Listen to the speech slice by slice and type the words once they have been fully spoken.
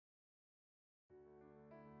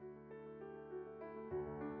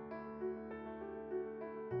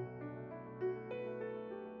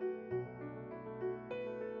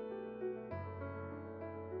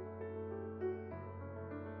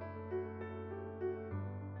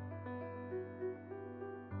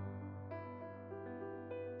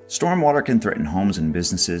Stormwater can threaten homes and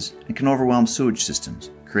businesses and can overwhelm sewage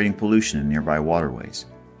systems, creating pollution in nearby waterways.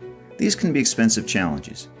 These can be expensive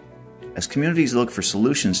challenges. As communities look for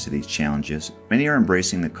solutions to these challenges, many are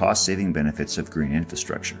embracing the cost-saving benefits of green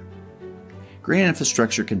infrastructure. Green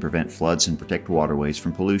infrastructure can prevent floods and protect waterways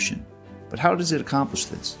from pollution. But how does it accomplish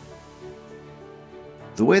this?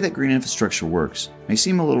 The way that green infrastructure works may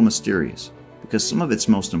seem a little mysterious, because some of its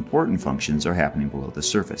most important functions are happening below the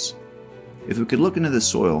surface. If we could look into the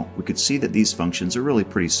soil, we could see that these functions are really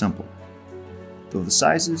pretty simple. Though the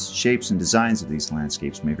sizes, shapes, and designs of these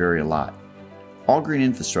landscapes may vary a lot, all green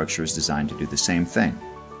infrastructure is designed to do the same thing: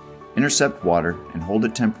 intercept water and hold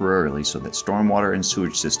it temporarily so that stormwater and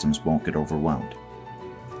sewage systems won't get overwhelmed.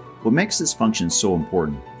 What makes this function so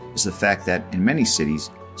important is the fact that, in many cities,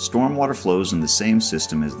 stormwater flows in the same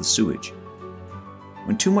system as the sewage.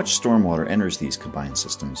 When too much stormwater enters these combined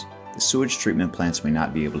systems, the sewage treatment plants may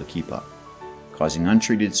not be able to keep up, causing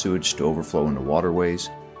untreated sewage to overflow into waterways,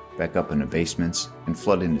 back up into basements, and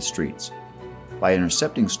flood into streets. By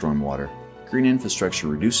intercepting stormwater, green infrastructure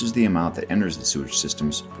reduces the amount that enters the sewage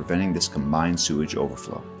systems, preventing this combined sewage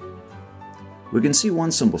overflow. We can see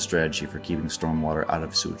one simple strategy for keeping stormwater out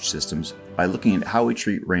of sewage systems by looking at how we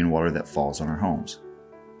treat rainwater that falls on our homes.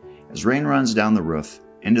 As rain runs down the roof,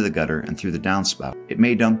 into the gutter, and through the downspout, it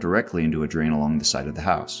may dump directly into a drain along the side of the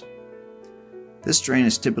house. This drain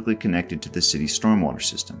is typically connected to the city's stormwater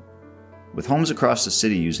system. With homes across the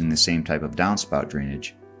city using the same type of downspout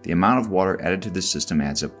drainage, the amount of water added to this system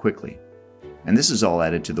adds up quickly. And this is all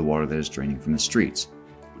added to the water that is draining from the streets,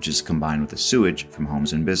 which is combined with the sewage from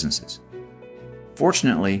homes and businesses.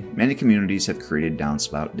 Fortunately, many communities have created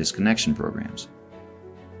downspout disconnection programs,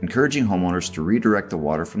 encouraging homeowners to redirect the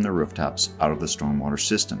water from their rooftops out of the stormwater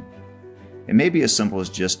system. It may be as simple as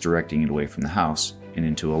just directing it away from the house and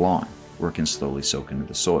into a lawn, where it can slowly soak into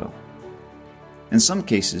the soil. In some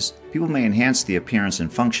cases, people may enhance the appearance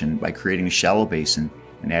and function by creating a shallow basin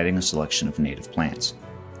and adding a selection of native plants.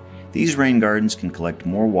 These rain gardens can collect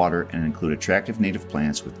more water and include attractive native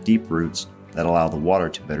plants with deep roots that allow the water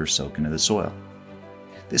to better soak into the soil.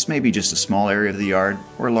 This may be just a small area of the yard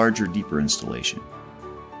or a larger, deeper installation.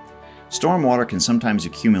 Stormwater can sometimes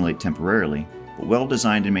accumulate temporarily, but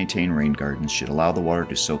well-designed and maintained rain gardens should allow the water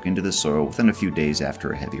to soak into the soil within a few days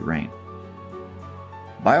after a heavy rain.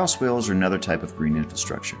 Bioswales are another type of green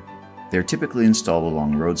infrastructure. They are typically installed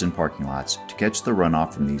along roads and parking lots to catch the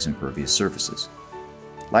runoff from these impervious surfaces.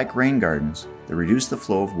 Like rain gardens, they reduce the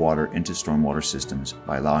flow of water into stormwater systems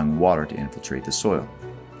by allowing water to infiltrate the soil.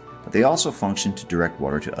 But they also function to direct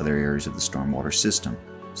water to other areas of the stormwater system,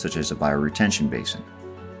 such as a bioretention basin.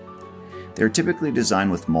 They are typically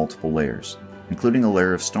designed with multiple layers, including a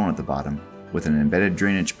layer of stone at the bottom with an embedded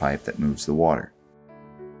drainage pipe that moves the water.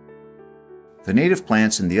 The native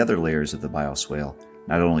plants in the other layers of the bioswale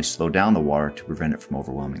not only slow down the water to prevent it from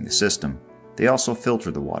overwhelming the system, they also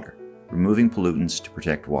filter the water, removing pollutants to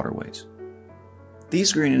protect waterways.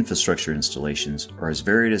 These green infrastructure installations are as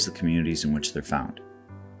varied as the communities in which they're found.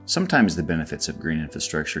 Sometimes the benefits of green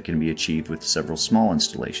infrastructure can be achieved with several small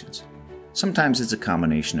installations. Sometimes it's a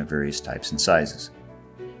combination of various types and sizes.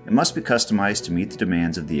 It must be customized to meet the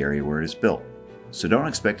demands of the area where it is built, so don't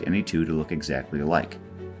expect any two to look exactly alike.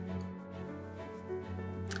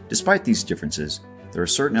 Despite these differences, there are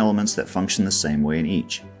certain elements that function the same way in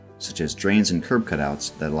each, such as drains and curb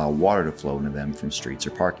cutouts that allow water to flow into them from streets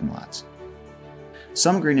or parking lots.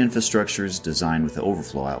 Some green infrastructure is designed with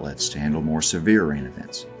overflow outlets to handle more severe rain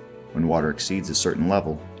events. When water exceeds a certain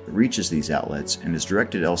level, it reaches these outlets and is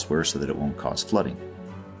directed elsewhere so that it won't cause flooding.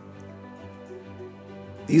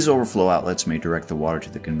 These overflow outlets may direct the water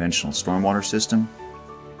to the conventional stormwater system,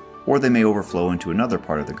 or they may overflow into another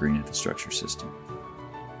part of the green infrastructure system.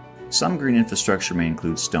 Some green infrastructure may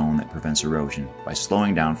include stone that prevents erosion by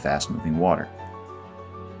slowing down fast-moving water.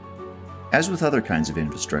 As with other kinds of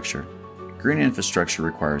infrastructure, green infrastructure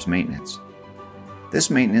requires maintenance. This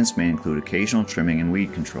maintenance may include occasional trimming and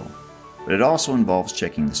weed control, but it also involves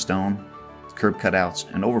checking the stone, curb cutouts,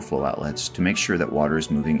 and overflow outlets to make sure that water is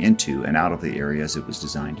moving into and out of the areas it was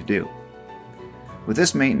designed to do. With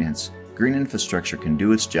this maintenance, green infrastructure can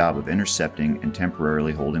do its job of intercepting and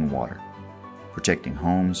temporarily holding water, protecting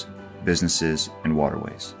homes, businesses, and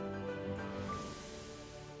waterways.